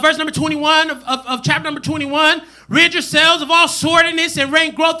 verse number 21 of chapter number 21, rid yourselves of all sordidness and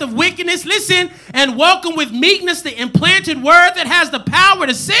rank growth of wickedness. Listen, and welcome with meekness the implanted word that has the power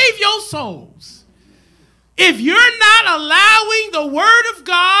to save your souls. If you're not allowing the word of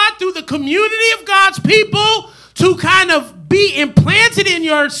God through the community of God's people to kind of be implanted in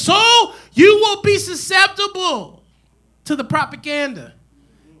your soul, you will be susceptible to the propaganda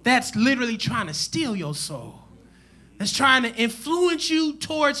that's literally trying to steal your soul. That's trying to influence you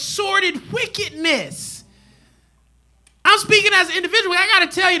towards sordid wickedness. I'm speaking as an individual. I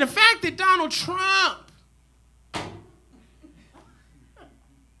got to tell you, the fact that Donald Trump,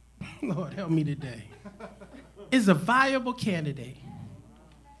 Lord help me today, is a viable candidate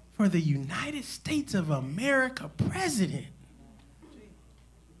for the United States of America president.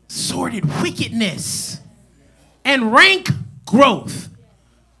 Sordid wickedness and rank growth.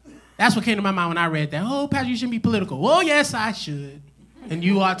 That's what came to my mind when I read that. Oh, Pastor, you shouldn't be political. Well, yes, I should. And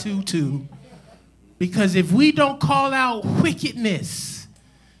you are too. Because if we don't call out wickedness,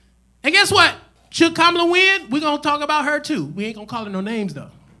 and guess what? Should Kamala win, we're going to talk about her too. We ain't going to call her no names, though.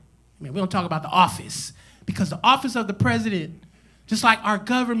 I mean, we're going to talk about the office. Because the office of the president, just like our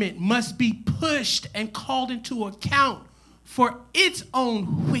government, must be pushed and called into account for its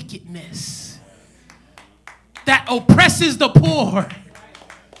own wickedness that oppresses the poor,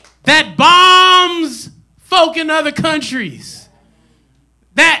 that bombs folk in other countries,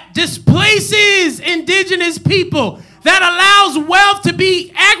 that displaces indigenous people, that allows wealth to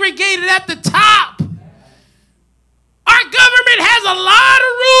be aggregated at the top. Our government has a lot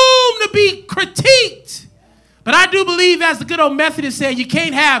of room to be critiqued. But I do believe, as the good old Methodists say, you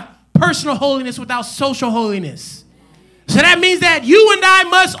can't have personal holiness without social holiness. So that means that you and I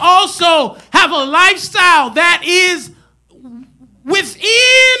must also have a lifestyle that is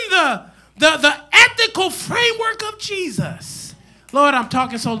within the ethical framework of Jesus. Lord, I'm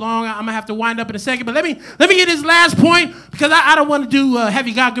talking so long, I'm going to have to wind up in a second. But let me get this last point, because I don't want to do Have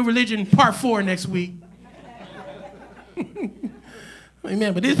You Got Good Religion Part 4 next week.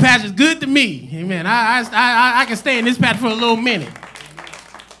 Amen. But this passage is good to me. Amen. I can stay in this passage for a little minute,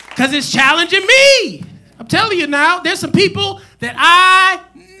 because it's challenging me. I'm telling you now, there's some people that I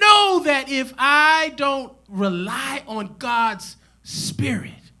know that if I don't rely on God's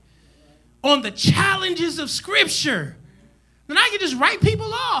Spirit, on the challenges of Scripture, then I can just write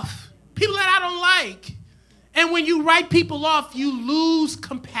people off, people that I don't like. And when you write people off, you lose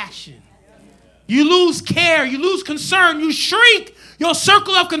compassion. You lose care. You lose concern. You shrink your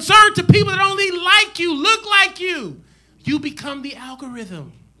circle of concern to people that only like you, look like you. You become the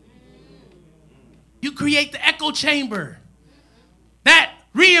algorithm. You create the echo chamber that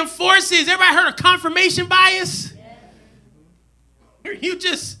reinforces. Everybody heard of confirmation bias? You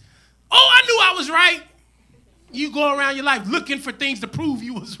just, I knew I was right. You go around your life looking for things to prove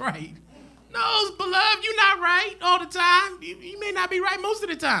you was right. No, beloved, you're not right all the time. You may not be right most of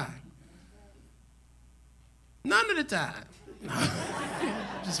the time. None of the time. No.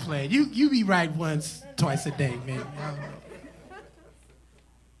 Just playing. You be right once, twice a day, man.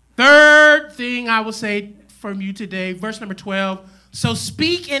 Third thing I will say from you today, verse number 12. So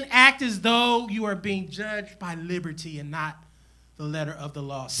speak and act as though you are being judged by liberty and not the letter of the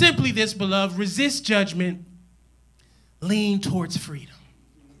law. Simply this, beloved, resist judgment. lean towards freedom.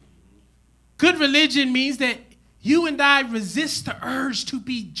 Good religion means that you and I resist the urge to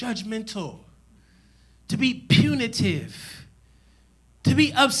be judgmental, to be punitive, to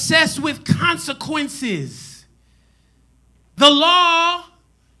be obsessed with consequences. The law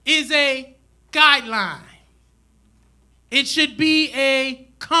is a guideline. It should be a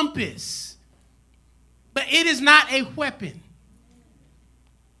compass, but it is not a weapon.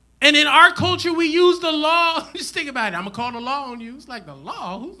 And in our culture, we use the law. Just think about it. I'm going to call the law on you. It's like, the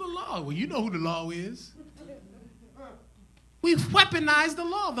law? Who's the law? Well, you know who the law is. We've weaponized the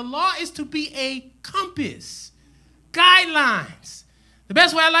law. The law is to be a compass, guidelines. The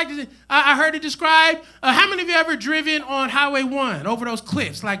best way I heard it described, how many of you ever driven on Highway 1 over those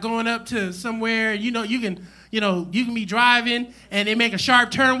cliffs, like going up to somewhere, you can be driving and they make a sharp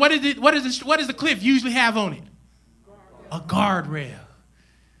turn. What does the cliff usually have on it? A guardrail.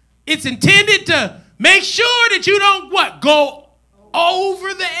 It's intended to make sure that you don't go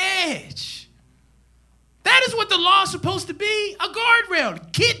over the edge. That is what the law is supposed to be, a guardrail, to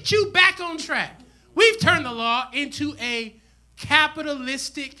get you back on track. We've turned the law into a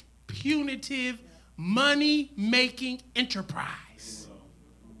capitalistic, punitive, money-making enterprise.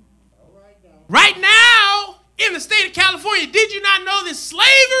 Right now, in the state of California, did you not know that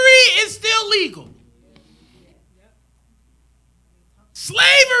slavery is still legal?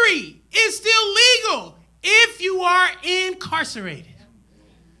 Slavery is still legal if you are incarcerated.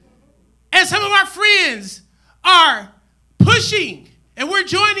 And some of our friends are pushing, and we're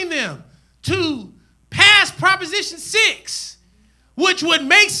joining them, to pass Proposition 6, which would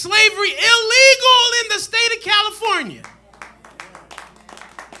make slavery illegal in the state of California.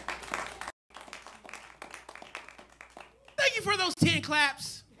 Thank you for those 10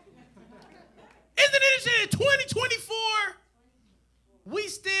 claps. Isn't it interesting, in 2024, we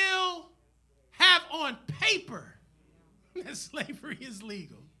still have on paper that slavery is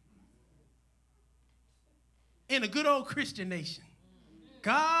legal in a good old Christian nation.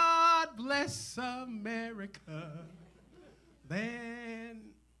 God bless America. Then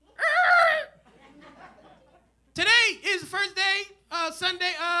today is the first day,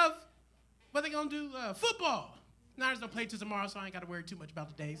 Sunday of what they gonna do? Football. Niners don't play till tomorrow, so I ain't got to worry too much about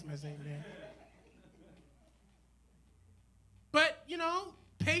the days. But,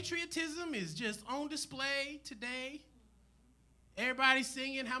 patriotism is just on display today. Everybody's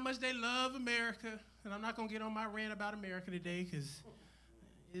singing how much they love America. And I'm not going to get on my rant about America today because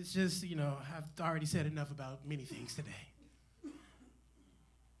it's just, I've already said enough about many things today.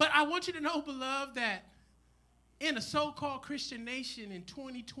 But I want you to know, beloved, that in a so-called Christian nation in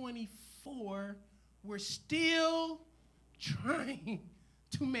 2024, we're still trying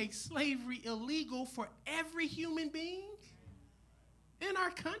to make slavery illegal for every human being in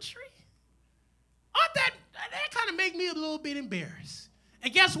our country. That kind of make me a little bit embarrassed.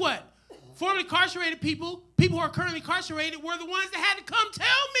 And guess what? Formerly incarcerated people who are currently incarcerated were the ones that had to come tell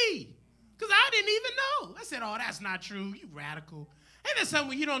me. Because I didn't even know. I said, oh, that's not true. You radical. Ain't that something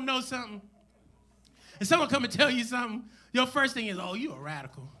when you don't know something? And someone come and tell you something, your first thing is, oh, you a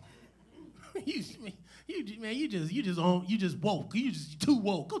radical. you just woke. You just too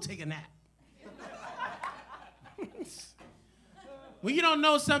woke. Go take a nap. When you don't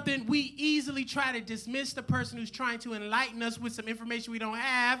know something, we easily try to dismiss the person who's trying to enlighten us with some information we don't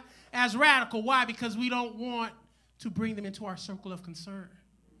have as radical. Why? Because we don't want to bring them into our circle of concern.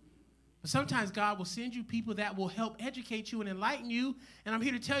 But sometimes God will send you people that will help educate you and enlighten you. And I'm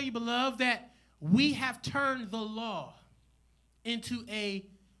here to tell you, beloved, that we have turned the law into a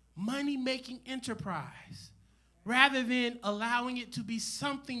money-making enterprise rather than allowing it to be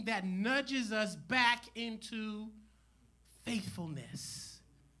something that nudges us back into faithfulness.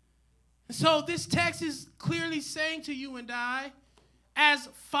 And so this text is clearly saying to you and I, as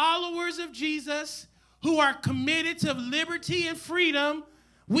followers of Jesus who are committed to liberty and freedom,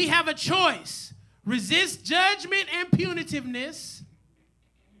 we have a choice. Resist judgment and punitiveness,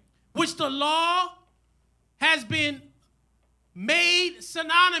 which the law has been made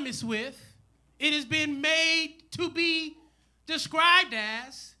synonymous with. It has been made to be described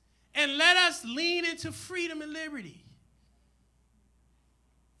as, and let us lean into freedom and liberty.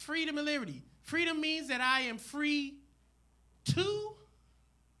 Freedom and liberty. Freedom means that I am free to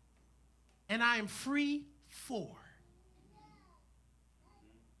and I am free for.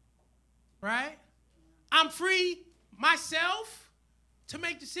 Right? I'm free myself to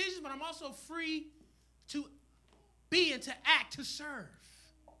make decisions, but I'm also free to be and to act, to serve.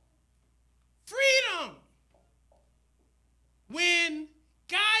 Freedom, when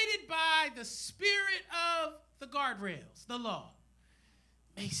guided by the spirit of the guardrails, the law,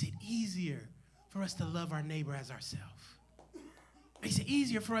 makes it easier for us to love our neighbor as ourselves. Makes it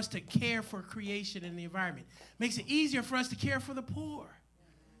easier for us to care for creation and the environment. Makes it easier for us to care for the poor.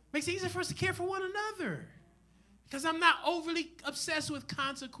 Makes it easier for us to care for one another. Because I'm not overly obsessed with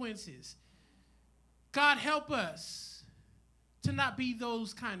consequences. God, help us to not be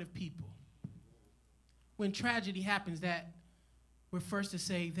those kind of people. When tragedy happens, that we're first to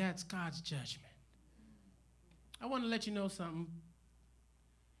say, that's God's judgment. I want to let you know something.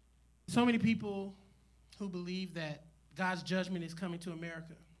 So many people who believe that God's judgment is coming to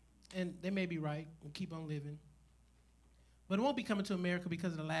America, and they may be right, we'll keep on living. But it won't be coming to America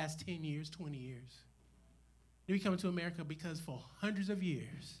because of the last 10 years, 20 years. It'll be coming to America because for hundreds of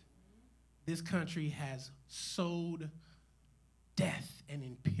years, this country has sowed death and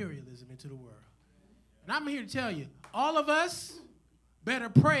imperialism into the world. And I'm here to tell you, all of us better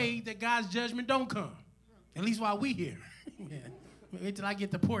pray that God's judgment don't come, at least while we here. Wait till I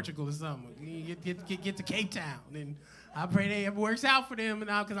get to Portugal or something, get to Cape Town, and I pray that it works out for them,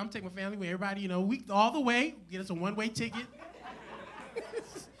 and because I'm taking my family with everybody, we all the way, get us a one-way ticket.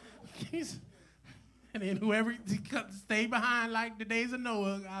 And then whoever stayed behind like the days of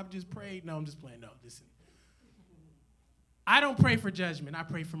Noah, I've just prayed. No, I'm just playing. No, listen. I don't pray for judgment. I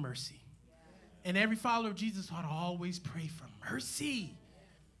pray for mercy. And every follower of Jesus ought to always pray for mercy.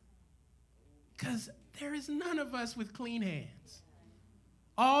 Because there is none of us with clean hands.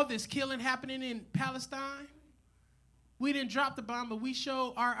 All this killing happening in Palestine, we didn't drop the bomb, but we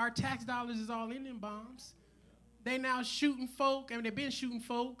show our tax dollars is all in them bombs. They now shooting folk. I mean, they've been shooting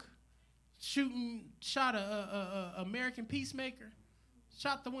folk. Shot a American peacemaker,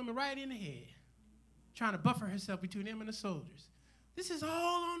 shot the woman right in the head, trying to buffer herself between him and the soldiers. This is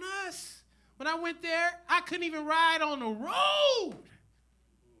all on us. When I went there, I couldn't even ride on the road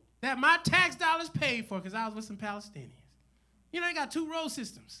that my tax dollars paid for because I was with some Palestinians. They got 2 road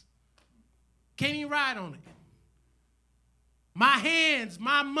systems. Can't even ride on it. My hands,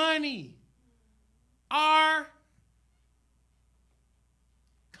 my money, our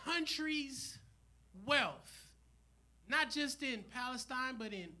country's wealth, not just in Palestine,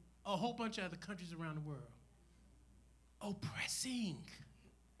 but in a whole bunch of other countries around the world. Oppressing.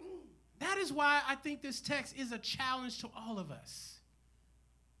 That is why I think this text is a challenge to all of us.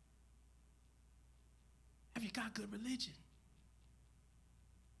 Have you got good religion?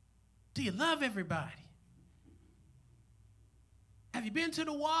 Do you love everybody? Have you been to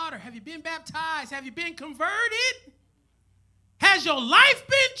the water? Have you been baptized? Have you been converted? Has your life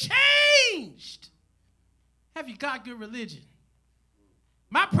been changed? Have you got good religion?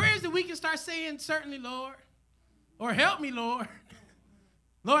 My prayer is that we can start saying, certainly, Lord, or help me, Lord.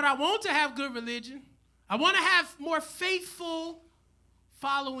 Lord, I want to have good religion. I want to have more faithful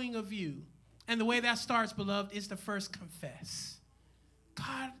following of you. And the way that starts, beloved, is to first confess.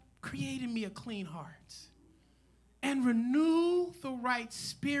 God, create in me a clean heart and renew the right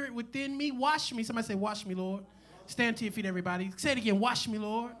spirit within me. Wash me. Somebody say, wash me, Lord. Stand to your feet, everybody. Say it again, wash me,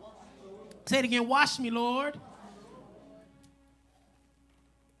 Lord. Say it again, wash me, Lord.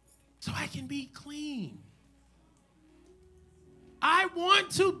 So I can be clean. I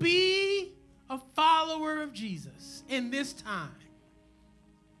want to be a follower of Jesus in this time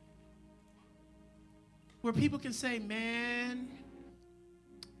where people can say, man,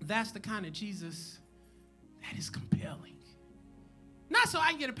 that's the kind of Jesus that is compelling. Not so I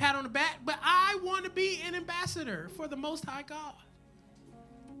can get a pat on the back, but I want to be an ambassador for the Most High God.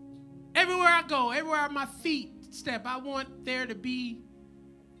 Everywhere I go, everywhere my feet step, I want there to be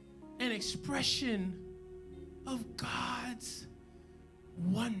an expression of God's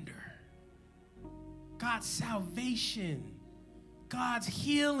wonder, God's salvation, God's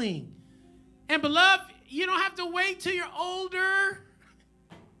healing. And beloved, you don't have to wait till you're older.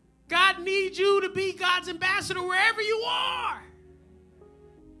 God needs you to be God's ambassador wherever you are.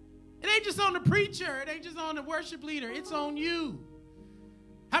 It ain't just on the preacher. It ain't just on the worship leader. It's on you.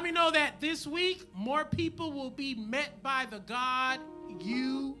 How many know that this week, more people will be met by the God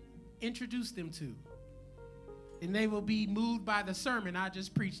you introduced them to? And they will be moved by the sermon I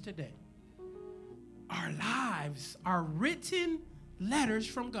just preached today. Our lives are written letters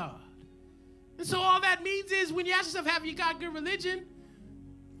from God. And so all that means is when you ask yourself, have you got good religion?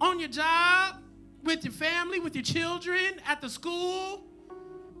 On your job, with your family, with your children, at the school,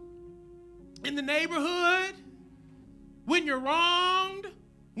 in the neighborhood, when you're wronged,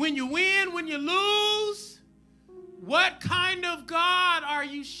 when you win, when you lose, what kind of God are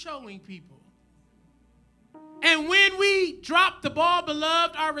you showing people? And when we drop the ball,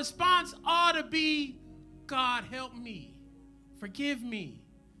 beloved, our response ought to be, God, help me, forgive me,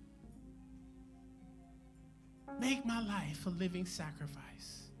 make my life a living sacrifice.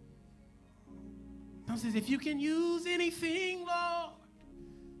 It says, if you can use anything, Lord,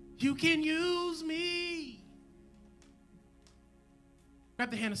 you can use me.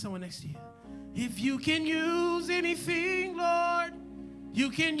 Grab the hand of someone next to you. If you can use anything, Lord, you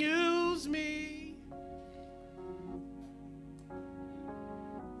can use me.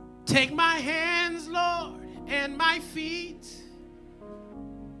 Take my hands, Lord, and my feet.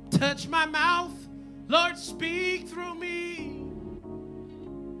 Touch my mouth, Lord, speak through me.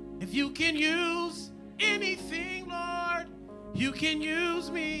 If you can use anything, Lord, you can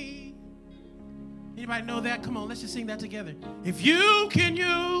use me. Anybody know that? Come on, let's just sing that together. If you can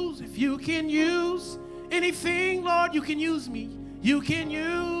use anything, Lord, you can use me. You can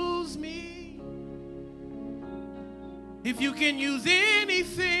use me. If you can use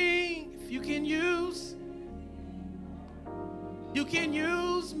anything, if you can use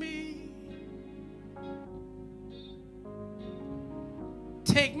me.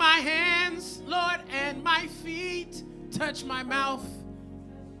 Take my hands, Lord, and my feet. Touch my mouth.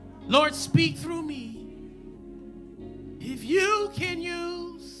 Lord, speak through me. If you can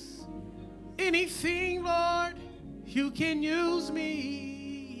use anything, Lord, you can use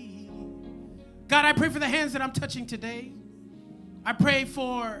me. God, I pray for the hands that I'm touching today. I pray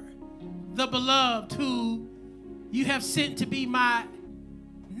for the beloved who you have sent to be my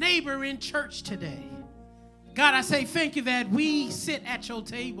neighbor in church today. God, I say thank you that we sit at your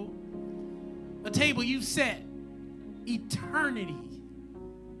table, a table you set eternity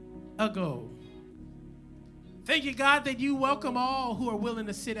ago. Thank you, God, that you welcome all who are willing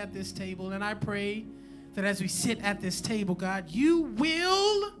to sit at this table. And I pray that as we sit at this table, God, you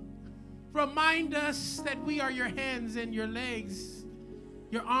will remind us that we are your hands and your legs,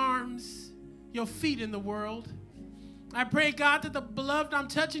 your arms, your feet in the world. I pray, God, that the beloved I'm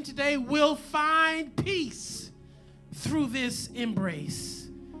touching today will find peace through this embrace.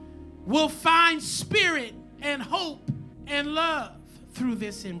 Will find spirit and hope and love through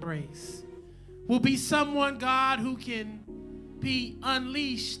this embrace. Will be someone, God, who can be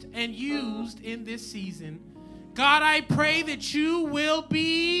unleashed and used in this season. God, I pray that you will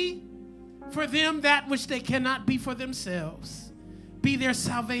be for them that which they cannot be for themselves. Be their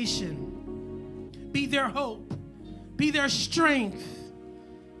salvation. Be their hope. Be their strength.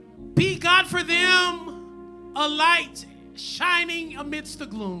 Be, God, for them a light shining amidst the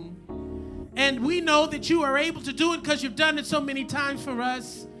gloom. And we know that you are able to do it because you've done it so many times for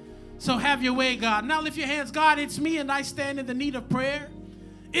us. So have your way, God. Now lift your hands. God, it's me and I stand in the need of prayer.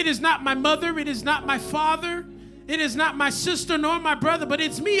 It is not my mother. It is not my father. It is not my sister nor my brother, but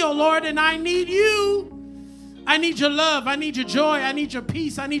it's me, oh Lord, and I need you. I need your love. I need your joy. I need your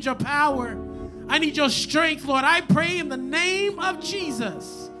peace. I need your power. I need your strength, Lord. I pray in the name of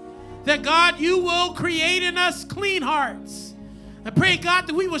Jesus that, God, you will create in us clean hearts. I pray, God,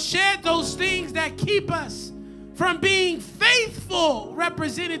 that we will shed those things that keep us from being faithful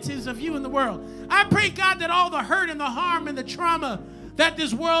representatives of you in the world. I pray, God, that all the hurt and the harm and the trauma that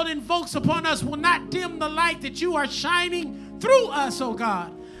this world invokes upon us will not dim the light that you are shining through us, oh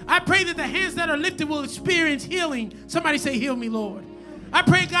God. I pray that the hands that are lifted will experience healing. Somebody say, heal me, Lord. I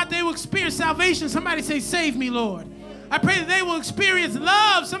pray, God, they will experience salvation. Somebody say, save me, Lord. I pray that they will experience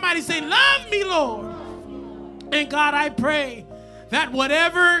love. Somebody say, love me, Lord. And God, I pray that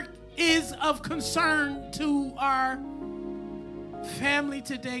whatever is of concern to our family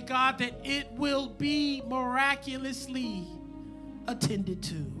today, God, that it will be miraculously attended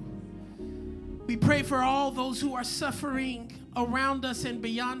to. We pray for all those who are suffering around us and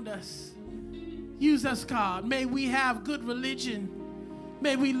beyond us. Use us, God. May we have good religion.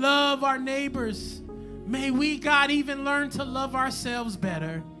 May we love our neighbors. May we, God, even learn to love ourselves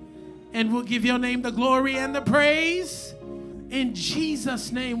better. And we'll give your name the glory and the praise. In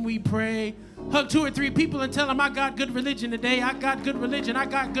Jesus' name we pray. Hug 2 or 3 people and tell them, I got good religion today. I got good religion. I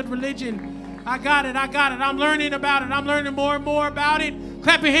got good religion. I got it. I got it. I'm learning about it. I'm learning more and more about it.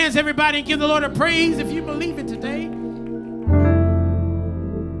 Clap your hands, everybody, and give the Lord a praise if you believe it today.